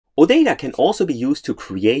OData can also be used to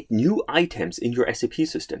create new items in your SAP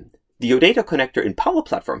system. The OData Connector in Power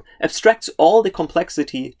Platform abstracts all the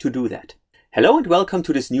complexity to do that. Hello and welcome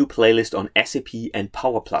to this new playlist on SAP and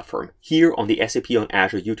Power Platform here on the SAP on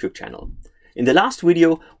Azure YouTube channel. In the last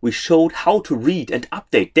video, we showed how to read and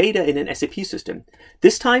update data in an SAP system.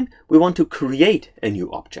 This time, we want to create a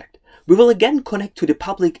new object. We will again connect to the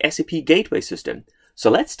public SAP Gateway system. So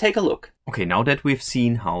let's take a look. Okay, now that we've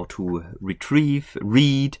seen how to retrieve,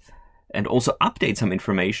 read, and also update some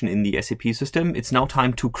information in the SAP system, it's now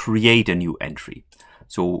time to create a new entry.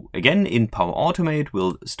 So again, in Power Automate,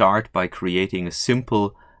 we'll start by creating a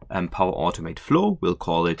simple Power Automate flow. We'll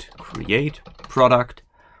call it create product.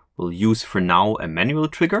 We'll use for now a manual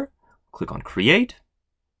trigger. Click on create.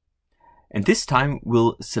 And this time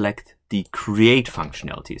we'll select the create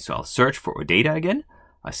functionality. So I'll search for OData again.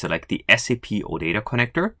 I select the SAP OData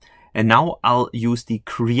Connector. And now I'll use the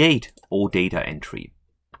create OData entry.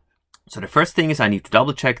 So the first thing is I need to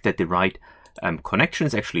double check that the right connection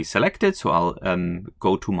is actually selected. So I'll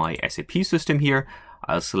go to my SAP system here.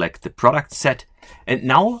 I'll select the product set. And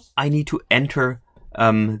now I need to enter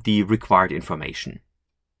the required information.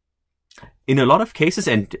 In a lot of cases,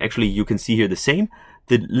 and actually you can see here the same,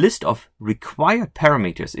 the list of required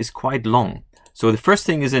parameters is quite long. So the first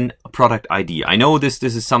thing is in product ID. I know this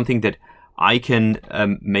is something that I can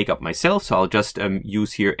make up myself. So I'll just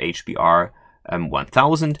use here HBR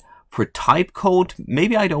 1000. For type code,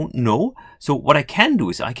 maybe I don't know. So what I can do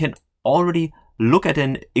is I can already look at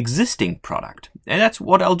an existing product. And that's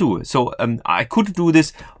what I'll do. So I could do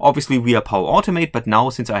this obviously via Power Automate, but now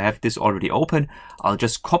since I have this already open, I'll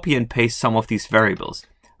just copy and paste some of these variables.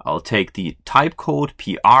 I'll take the type code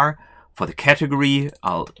PR for the category.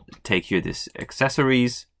 I'll take here this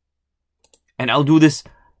accessories, and I'll do this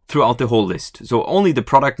throughout the whole list. So only the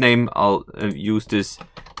product name, I'll use this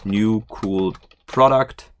new cool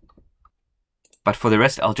product. But for the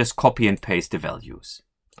rest, I'll just copy and paste the values.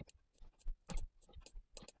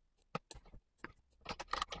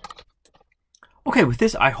 Okay, with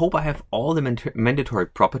this, I hope I have all the mandatory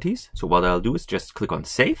properties. So what I'll do is just click on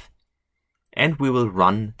Save, and we will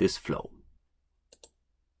run this flow.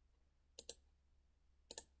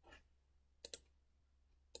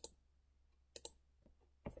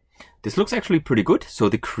 This looks actually pretty good. So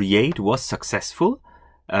the create was successful.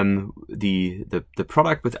 The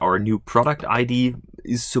product with our new product ID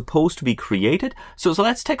is supposed to be created. So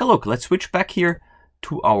let's take a look. Let's switch back here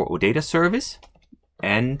to our OData service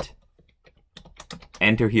and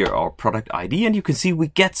enter here our product ID, and you can see we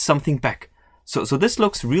get something back. So this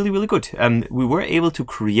looks really, really good. We were able to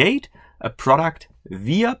create a product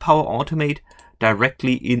via Power Automate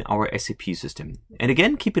directly in our SAP system. And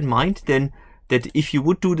again, keep in mind then that if you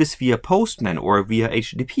would do this via Postman or via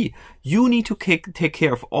HTTP, you need to take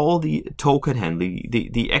care of all the token handling,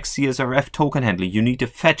 the XCSRF token handling. You need to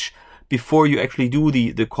fetch before you actually do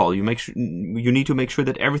the call. You need to make sure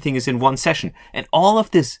that everything is in one session. And all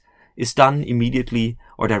of this is done immediately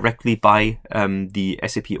or directly by the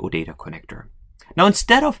SAP OData Connector. Now,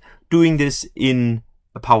 instead of doing this in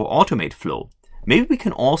a Power Automate flow, maybe we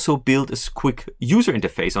can also build a quick user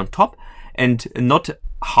interface on top and not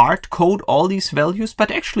hard code all these values,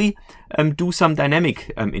 but actually do some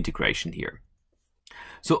dynamic integration here.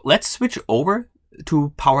 So let's switch over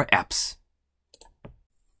to Power Apps.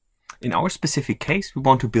 In our specific case, we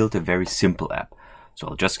want to build a very simple app. So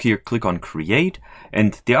I'll just here click on Create,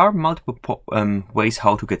 and there are multiple ways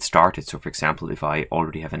how to get started. So for example, if I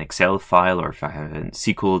already have an Excel file or if I have a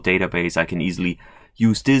SQL database, I can easily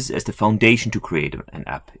use this as the foundation to create an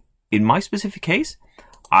app. In my specific case,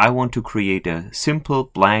 I want to create a simple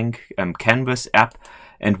blank canvas app,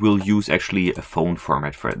 and we'll use actually a phone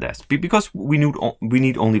format for this because we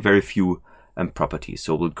need only very few properties.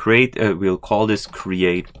 So we'll call this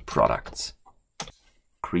create products.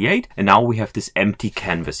 Create, and now we have this empty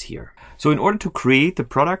canvas here. So in order to create the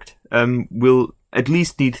product, we'll at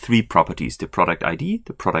least need 3 properties: the product ID,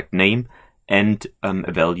 the product name, and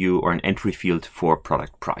a value or an entry field for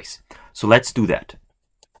product price. So let's do that.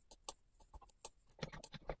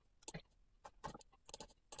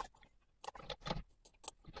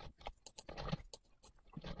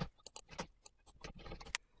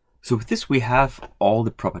 So with this, we have all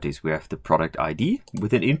the properties. We have the product ID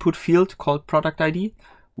with an input field called product ID.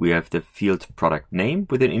 We have the field product name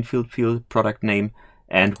with an input field product name,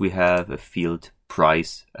 and we have a field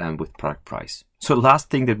price with product price. So the last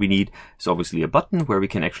thing that we need is obviously a button where we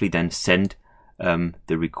can actually then send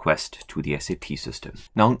the request to the SAP system.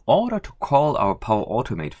 Now, in order to call our Power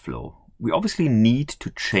Automate flow, we obviously need to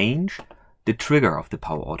change the trigger of the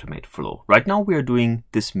Power Automate flow. Right now, we are doing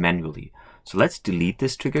this manually. So let's delete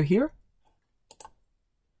this trigger here.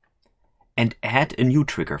 and add a new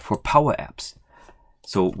trigger for Power Apps.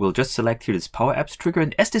 So we'll just select here this Power Apps trigger,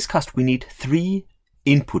 and as discussed, we need 3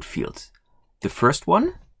 input fields. The first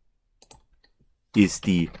one is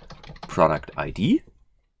the product ID.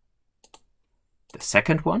 The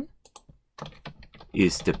second one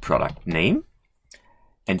is the product name.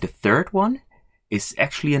 And the third one is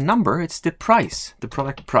actually a number. It's the price, the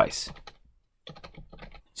product price.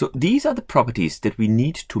 So these are the properties that we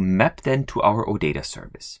need to map then to our OData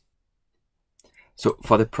service. So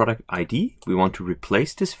for the product ID, we want to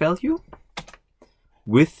replace this value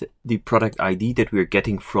with the product ID that we're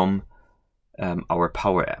getting from our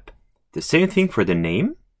Power App. The same thing for the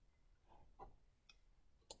name.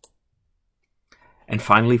 And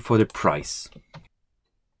finally for the price.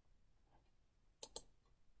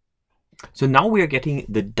 So now we are getting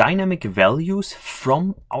the dynamic values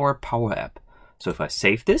from our Power App. So if I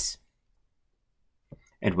save this,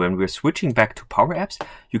 and when we're switching back to Power Apps,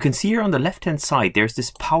 you can see here on the left-hand side, there's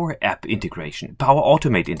this Power App integration, Power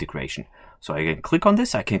Automate integration. So I can click on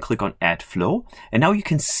this, I can click on Add Flow, and now you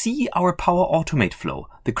can see our Power Automate flow,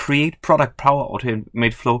 the Create Product Power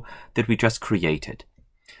Automate flow that we just created.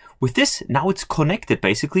 With this, now it's connected.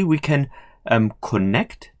 Basically, we can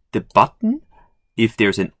connect the button if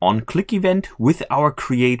there's an on-click event with our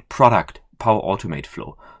Create Product Power Automate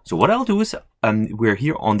flow. So what I'll do is, we're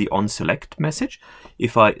here on the onSelect message.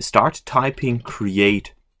 If I start typing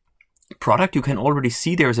Create Product, you can already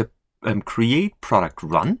see there's a Create Product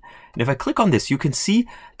Run. And if I click on this, you can see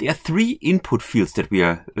there are 3 input fields that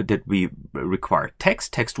we require: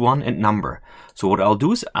 text, text1, and number. So what I'll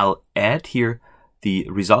do is I'll add here the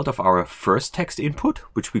result of our first text input,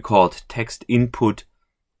 which we called text input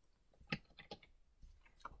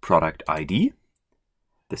product ID.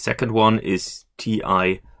 The second one is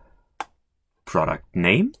TI product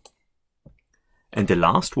name. And the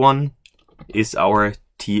last one is our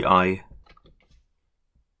TI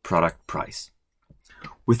product price.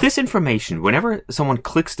 With this information, whenever someone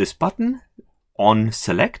clicks this button on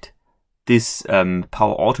select, this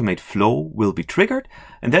Power Automate flow will be triggered,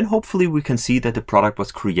 and then hopefully we can see that the product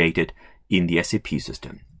was created in the SAP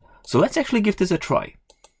system. So let's actually give this a try.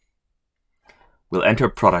 We'll enter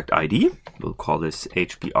product ID. We'll call this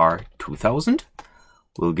HBR 2000.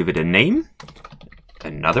 We'll give it a name,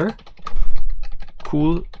 another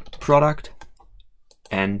cool product,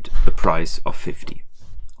 and a price of 50.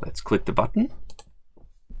 Let's click the button.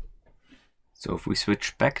 So if we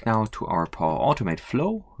switch back now to our Power Automate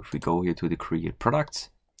flow, if we go here to the Create Products,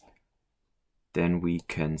 then we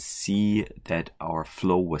can see that our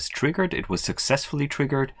flow was triggered. It was successfully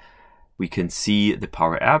triggered. We can see the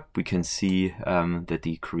Power App. We can see that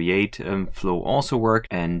the Create flow also worked.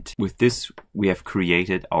 And with this, we have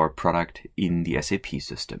created our product in the SAP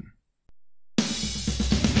system.